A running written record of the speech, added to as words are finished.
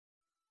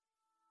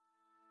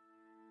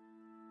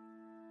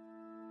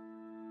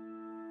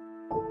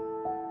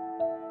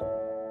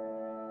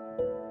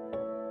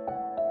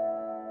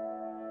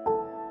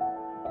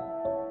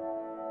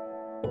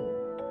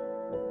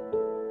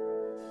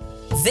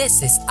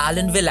This is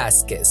Alan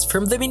Velasquez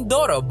from the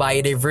Mindoro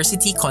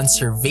Biodiversity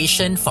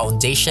Conservation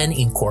Foundation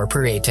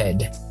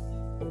Incorporated.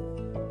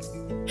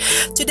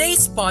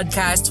 Today's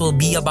podcast will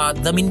be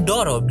about the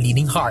Mindoro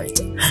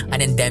Bleeding-heart,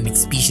 an endemic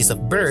species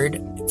of bird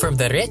from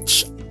the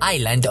rich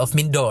island of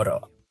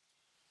Mindoro.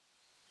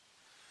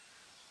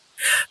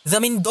 The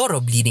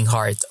Mindoro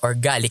Bleeding-heart, or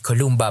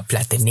Gallicolumba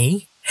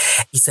platanae,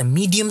 is a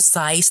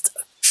medium-sized,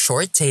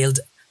 short-tailed,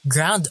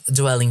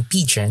 ground-dwelling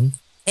pigeon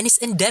and is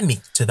endemic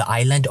to the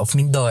island of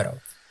Mindoro.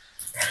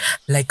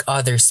 Like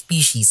other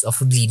species of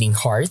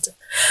bleeding-heart,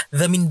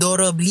 the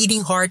Mindoro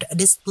bleeding-heart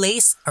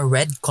displays a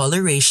red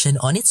coloration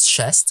on its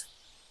chest,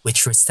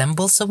 which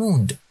resembles a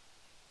wound,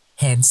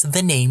 hence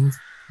the name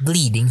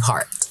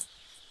bleeding-heart.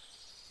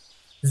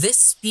 This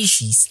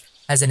species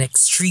has an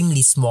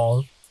extremely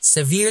small,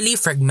 severely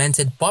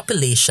fragmented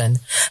population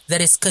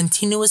that is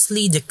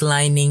continuously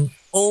declining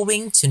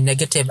owing to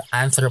negative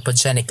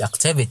anthropogenic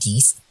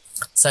activities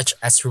such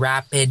as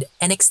rapid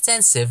and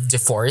extensive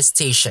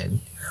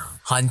deforestation,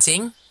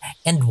 hunting,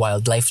 and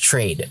wildlife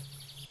trade.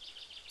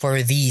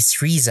 For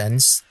these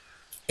reasons,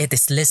 it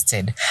is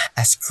listed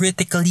as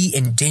critically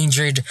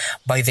endangered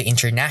by the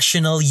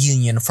International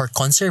Union for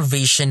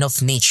Conservation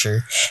of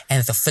Nature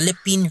and the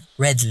Philippine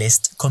Red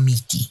List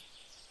Committee.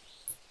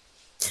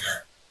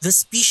 The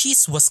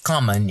species was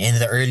common in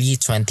the early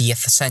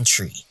 20th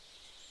century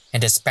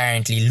and is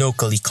apparently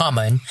locally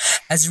common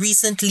as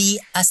recently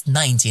as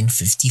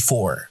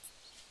 1954.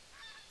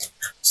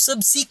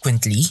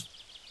 Subsequently,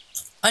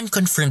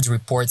 unconfirmed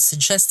reports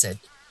suggested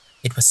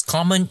it was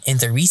common in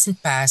the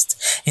recent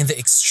past in the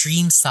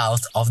extreme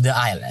south of the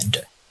island.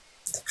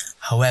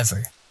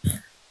 However,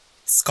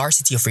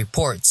 scarcity of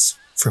reports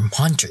from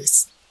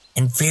hunters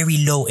and very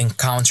low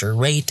encounter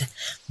rate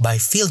by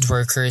field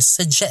workers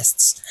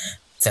suggests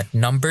that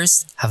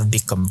numbers have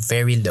become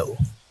very low.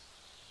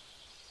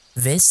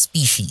 This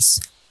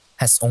species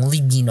has only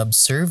been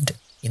observed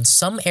in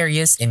some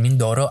areas in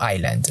Mindoro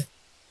Island,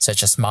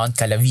 such as Mount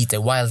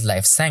Calavite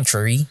Wildlife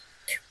Sanctuary,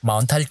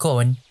 Mount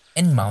Halcon,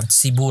 and Mount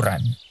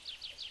Siburan.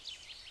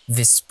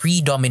 This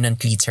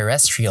predominantly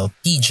terrestrial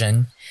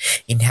pigeon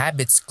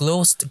inhabits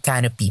closed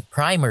canopy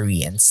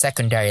primary and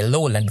secondary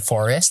lowland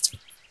forest,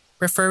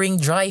 preferring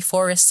dry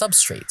forest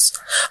substrates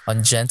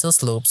on gentle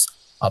slopes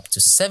up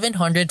to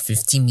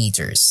 750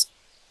 meters.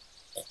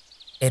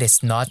 It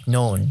is not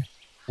known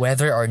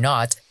whether or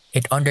not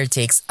it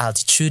undertakes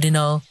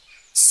altitudinal,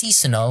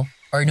 seasonal,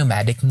 or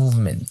nomadic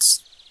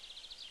movements.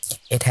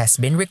 It has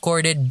been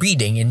recorded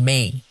breeding in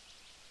May.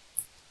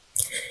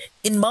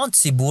 In Mount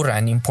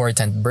Siburan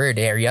Important Bird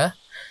Area,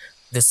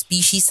 the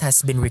species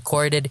has been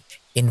recorded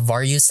in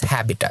various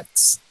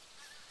habitats.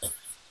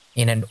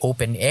 In an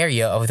open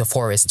area of the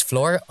forest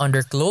floor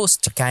under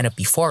closed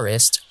canopy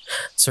forest,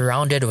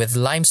 surrounded with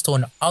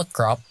limestone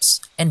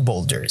outcrops and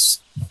boulders.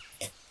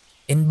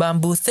 In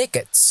bamboo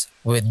thickets,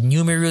 with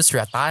numerous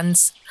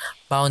rattans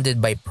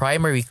bounded by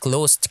primary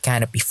closed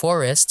canopy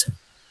forest,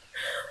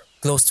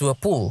 close to a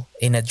pool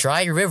in a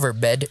dry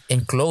riverbed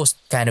in closed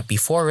canopy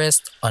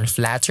forest on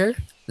flatter,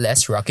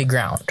 less rocky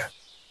ground.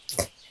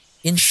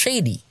 In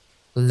shady,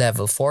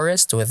 level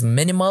forest with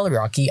minimal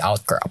rocky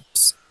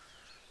outcrops.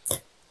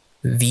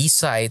 These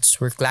sites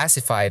were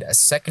classified as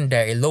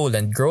secondary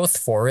lowland growth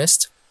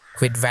forest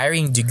with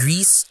varying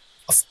degrees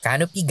of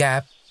canopy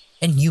gap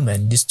and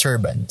human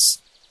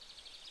disturbance.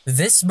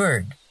 This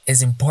bird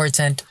is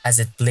important as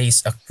it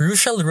plays a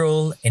crucial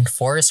role in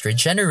forest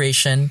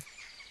regeneration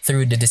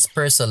through the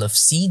dispersal of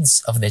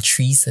seeds of the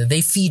trees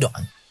they feed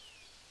on,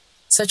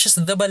 such as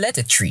the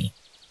balete tree.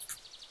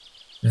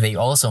 They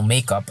also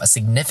make up a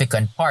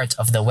significant part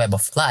of the web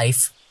of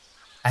life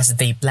as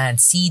they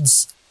plant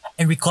seeds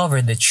and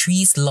recover the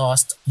trees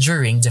lost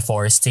during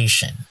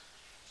deforestation,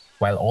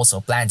 while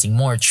also planting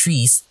more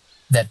trees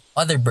that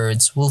other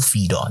birds will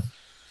feed on.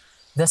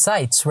 The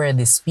sites where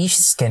this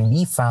species can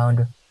be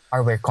found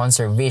are where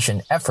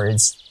conservation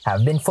efforts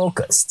have been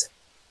focused.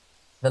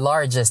 The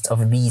largest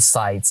of these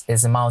sites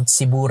is Mount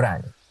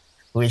Siburan,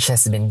 which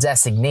has been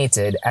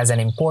designated as an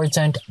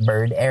Important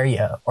Bird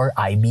Area or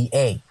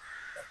IBA.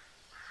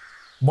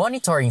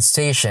 Monitoring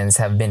stations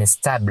have been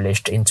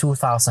established in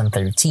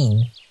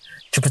 2013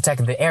 to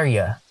protect the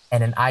area,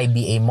 and an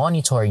IBA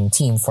monitoring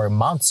team for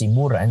Mount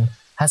Siburan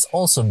has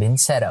also been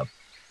set up,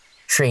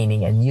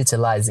 training and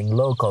utilizing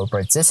local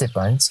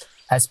participants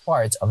as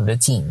part of the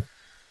team.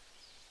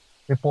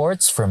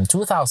 Reports from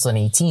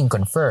 2018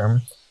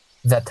 confirm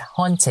that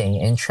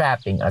hunting and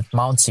trapping at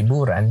Mount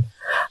Siburan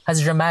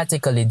has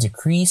dramatically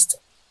decreased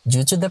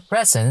due to the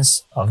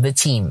presence of the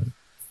team.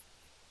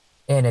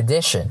 In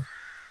addition,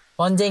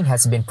 funding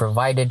has been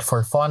provided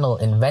for faunal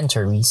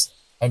inventories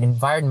and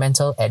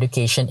environmental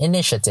education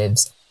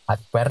initiatives at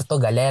Puerto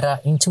Galera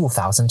in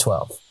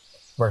 2012,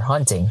 where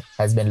hunting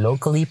has been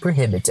locally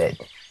prohibited.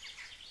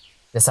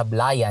 The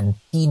Sablayan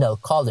Penal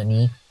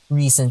Colony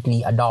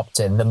recently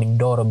adopted the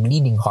Mindoro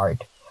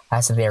Bleeding-heart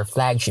as their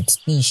flagship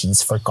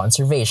species for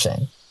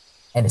conservation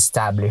and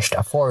established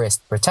a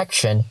forest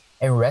protection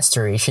and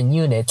restoration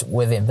unit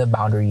within the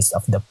boundaries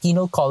of the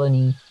penal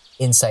colony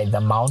inside the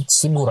Mount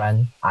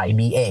Siburan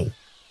IBA.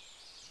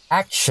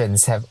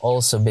 Actions have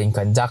also been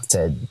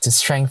conducted to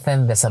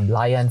strengthen the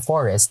Sablayan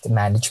Forest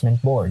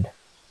Management Board,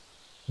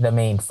 the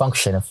main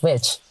function of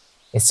which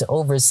is to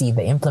oversee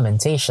the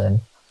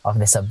implementation of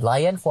the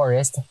Sablayan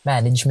Forest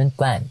Management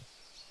Plan.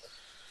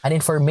 An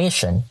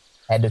information,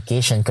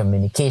 education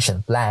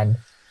communication plan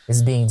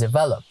is being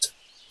developed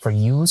for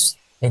use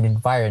in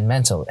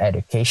environmental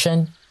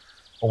education,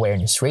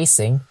 awareness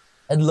raising,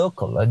 and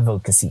local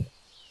advocacy.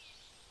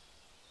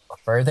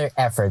 Further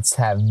efforts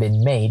have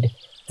been made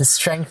to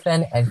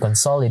strengthen and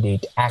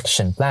consolidate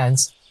action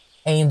plans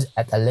aimed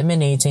at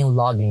eliminating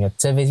logging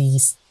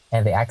activities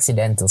and the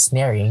accidental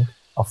snaring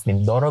of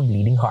Mindoro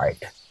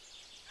Bleeding-heart.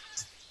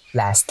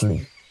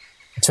 Lastly,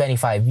 a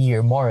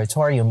 25-year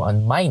moratorium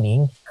on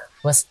mining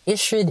was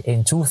issued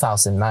in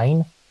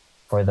 2009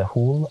 for the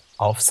whole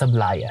of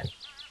Sablayan.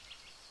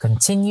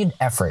 Continued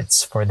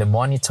efforts for the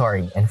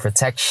monitoring and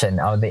protection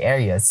of the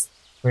areas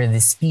where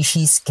the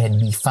species can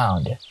be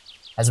found,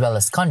 as well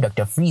as conduct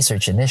of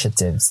research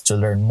initiatives to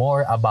learn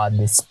more about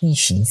this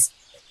species,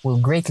 will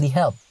greatly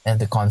help in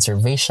the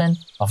conservation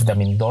of the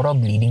Mindoro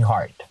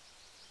Bleeding-heart.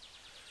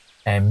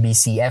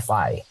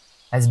 MBCFI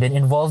has been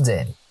involved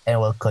in and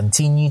will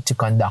continue to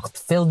conduct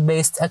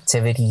field-based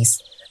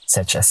activities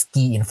such as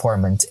key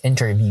informant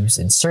interviews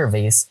and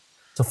surveys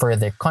to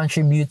further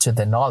contribute to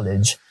the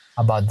knowledge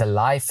about the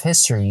life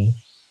history,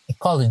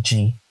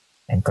 ecology,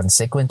 and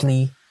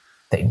consequently,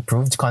 the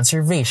improved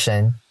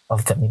conservation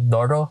of the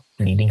Mindoro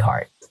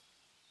Bleeding-heart.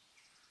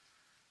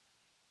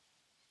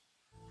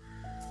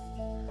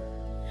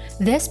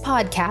 This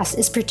podcast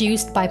is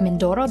produced by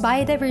Mindoro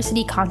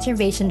Biodiversity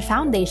Conservation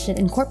Foundation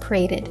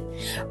Incorporated.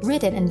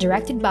 Written and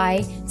directed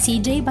by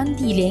CJ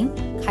Bantiling,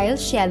 Kyle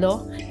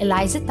Cielo,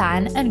 Eliza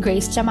Tan, and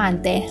Grace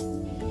Diamante.